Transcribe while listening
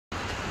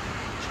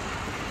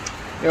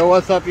Yo,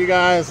 what's up, you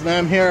guys? And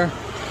I'm here.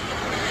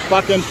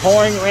 Fucking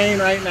pouring rain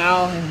right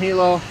now in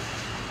Hilo.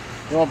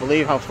 You won't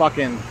believe how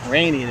fucking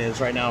rainy it is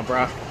right now,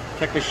 bro.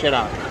 Check this shit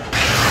out.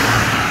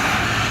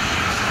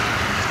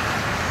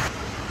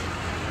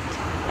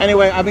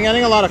 Anyway, I've been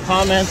getting a lot of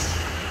comments,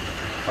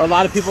 or a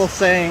lot of people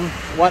saying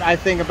what I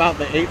think about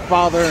the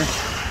Apefather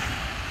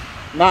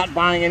not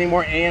buying any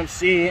more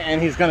AMC,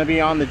 and he's going to be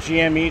on the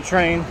GME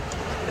train.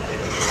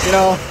 You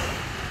know,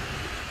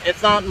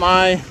 it's not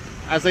my,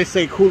 as they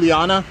say,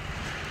 Kuliana.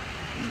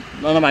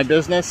 None of my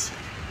business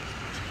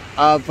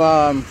of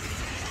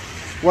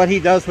what he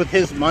does with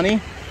his money.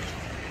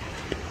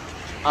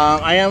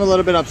 I am a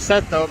little bit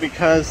upset though,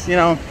 because, you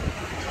know,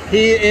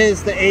 he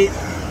is the ape,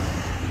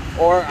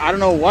 or I don't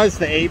know, was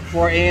the ape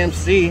for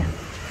AMC.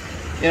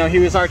 You know, he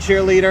was our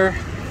cheerleader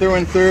through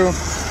and through,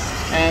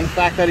 and the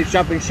fact that he's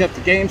jumping ship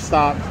to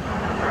GameStop,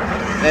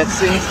 it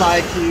seems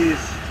like he's,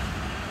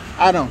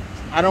 I don't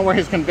know where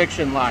his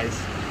conviction lies.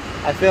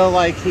 I feel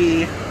like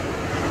he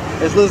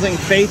is losing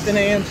faith in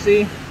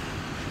AMC,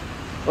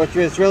 which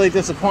is really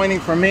disappointing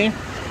for me.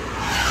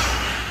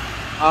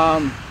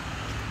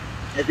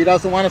 If he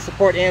doesn't want to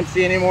support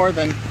AMC anymore,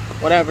 then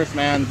whatever's,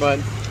 man.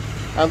 But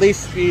at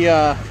least be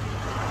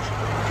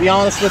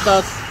honest with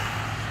us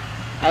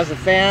as a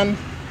fan.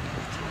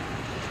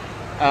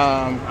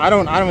 I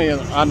don't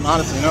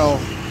honestly know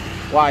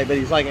why, but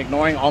he's like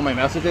ignoring all my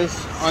messages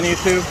on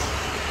YouTube.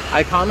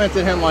 I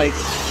commented him like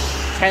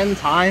 10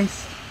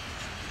 times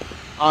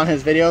on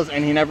his videos,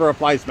 and he never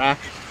replies back.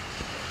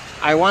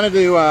 I wanted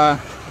to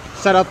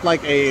set up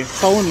like a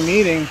phone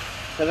meeting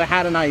because I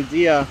had an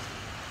idea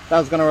that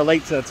was going to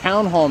relate to a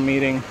town hall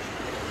meeting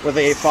with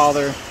the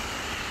Apefather,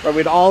 where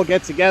we'd all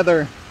get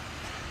together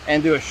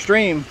and do a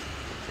stream,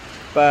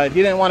 but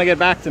he didn't want to get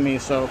back to me,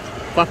 so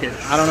fuck it,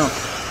 I don't know.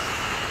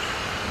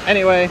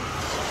 Anyway,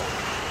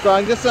 so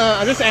I'm just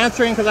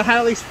answering because I had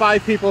at least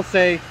 5 people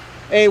say,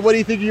 hey, what do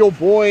you think of your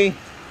boy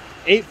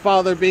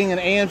Apefather being an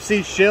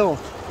AMC shill?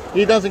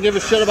 He doesn't give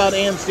a shit about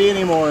AMC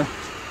anymore.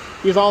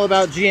 He's all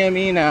about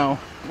GME now.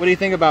 What do you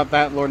think about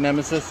that, Lord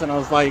Nemesis? And I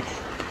was like,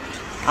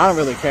 I don't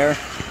really care.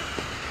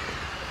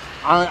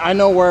 I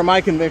know where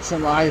my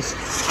conviction lies.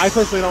 I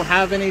personally don't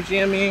have any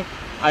GME.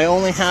 I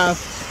only have,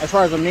 as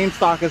far as the meme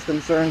stock is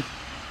concerned,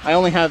 I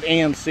only have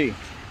AMC.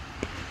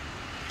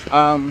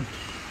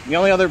 The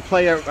only other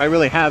player I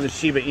really have is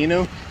Shiba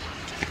Inu.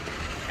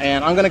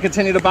 And I'm going to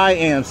continue to buy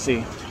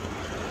AMC.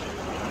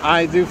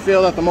 I do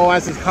feel that the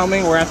moass is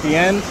coming. We're at the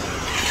end.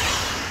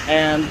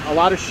 And a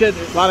lot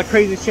of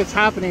crazy shit's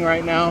happening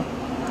right now.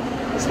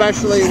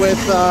 Especially with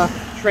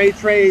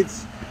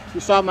trades. You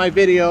saw my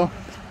video.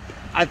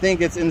 I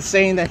think it's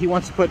insane that he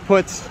wants to put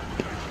puts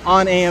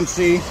on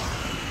AMC,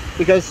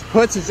 because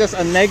puts is just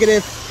a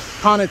negative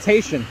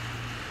connotation.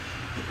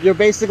 You're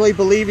basically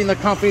believing the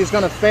company is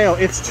going to fail.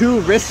 It's too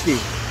risky.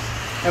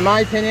 In my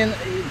opinion,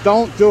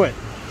 don't do it.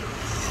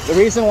 The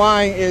reason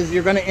why is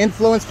you're going to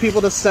influence people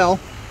to sell,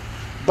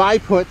 buy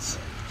puts,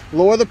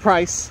 lower the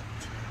price,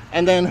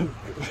 and then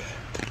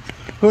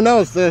who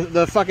knows,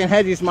 the fucking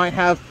hedgies might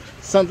have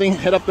something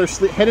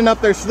hidden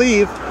up their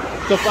sleeve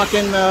to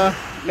fucking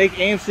make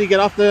AMC get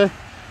off the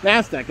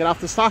NASDAQ, get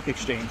off the stock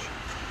exchange.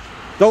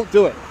 Don't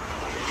do it.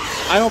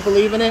 I don't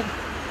believe in it.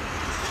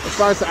 As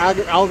far as the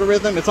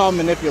algorithm, it's all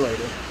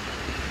manipulated.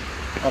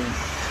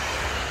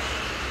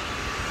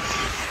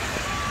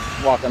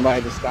 Walking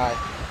by this guy,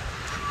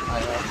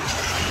 my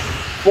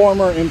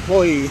former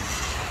employee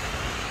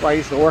where I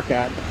used to work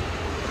at.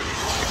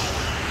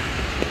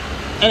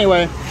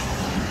 Anyway,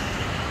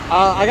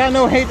 I got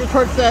no hatred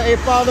towards that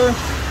Apefather.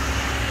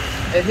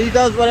 If he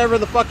does whatever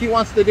the fuck he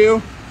wants to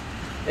do,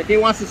 if he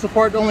wants to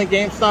support only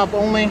GameStop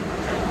only,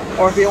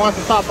 or if he wants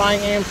to stop buying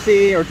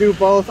AMC, or do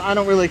both, I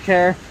don't really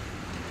care.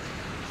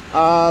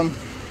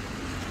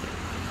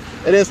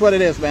 It is what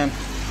it is, man.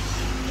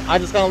 I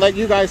just gotta let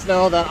you guys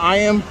know that I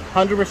am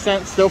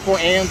 100% still for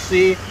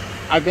AMC.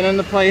 I've been in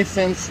the place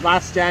since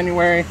last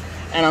January,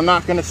 and I'm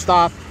not gonna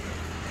stop.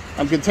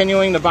 I'm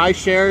continuing to buy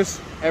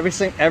shares every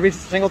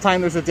single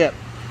time there's a dip.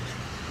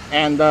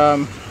 And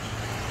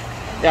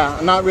yeah,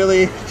 I'm not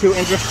really too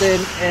interested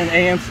in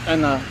AMC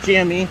and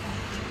GME.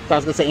 I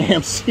was gonna say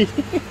AMC.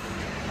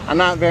 I'm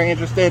not very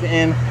interested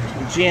in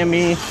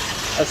GME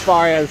as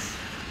far as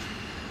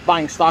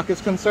buying stock is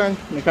concerned,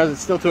 because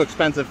it's still too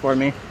expensive for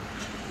me.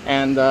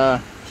 And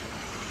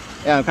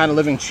yeah, I'm kind of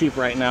living cheap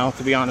right now,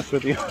 to be honest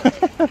with you.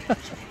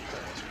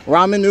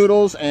 Ramen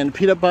noodles and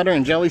peanut butter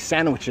and jelly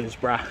sandwiches,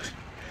 bruh.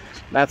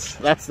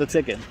 That's the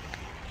ticket.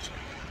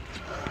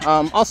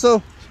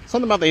 Also,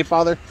 something about the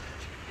Apefather.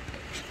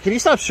 Can you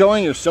stop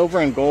showing your silver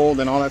and gold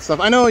and all that stuff?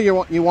 I know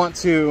you want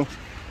to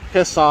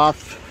piss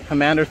off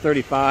Commander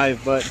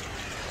 35, but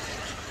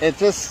it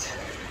just,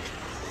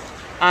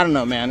 I don't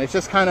know, man. It's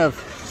just kind of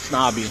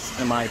snobby,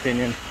 in my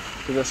opinion,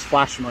 to just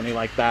flash money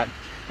like that.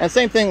 And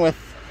same thing with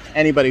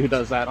anybody who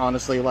does that,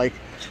 honestly. Like,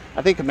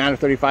 I think Commander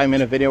 35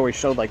 made a video where he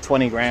showed like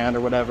 20 grand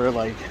or whatever.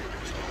 Like,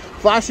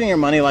 flashing your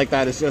money like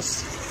that is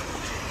just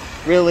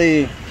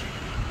really,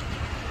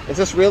 it's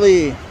just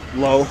really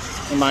low,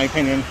 in my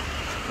opinion.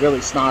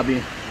 Really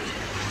snobby.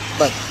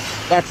 But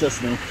That's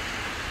just me.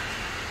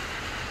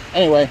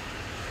 Anyway,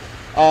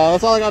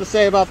 that's all I got to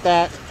say about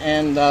that.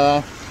 And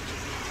yeah,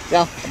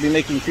 I'll be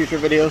making future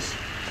videos.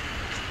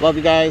 Love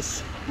you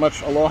guys.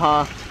 Much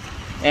aloha.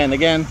 And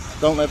again,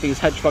 don't let these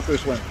hedge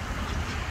fuckers win.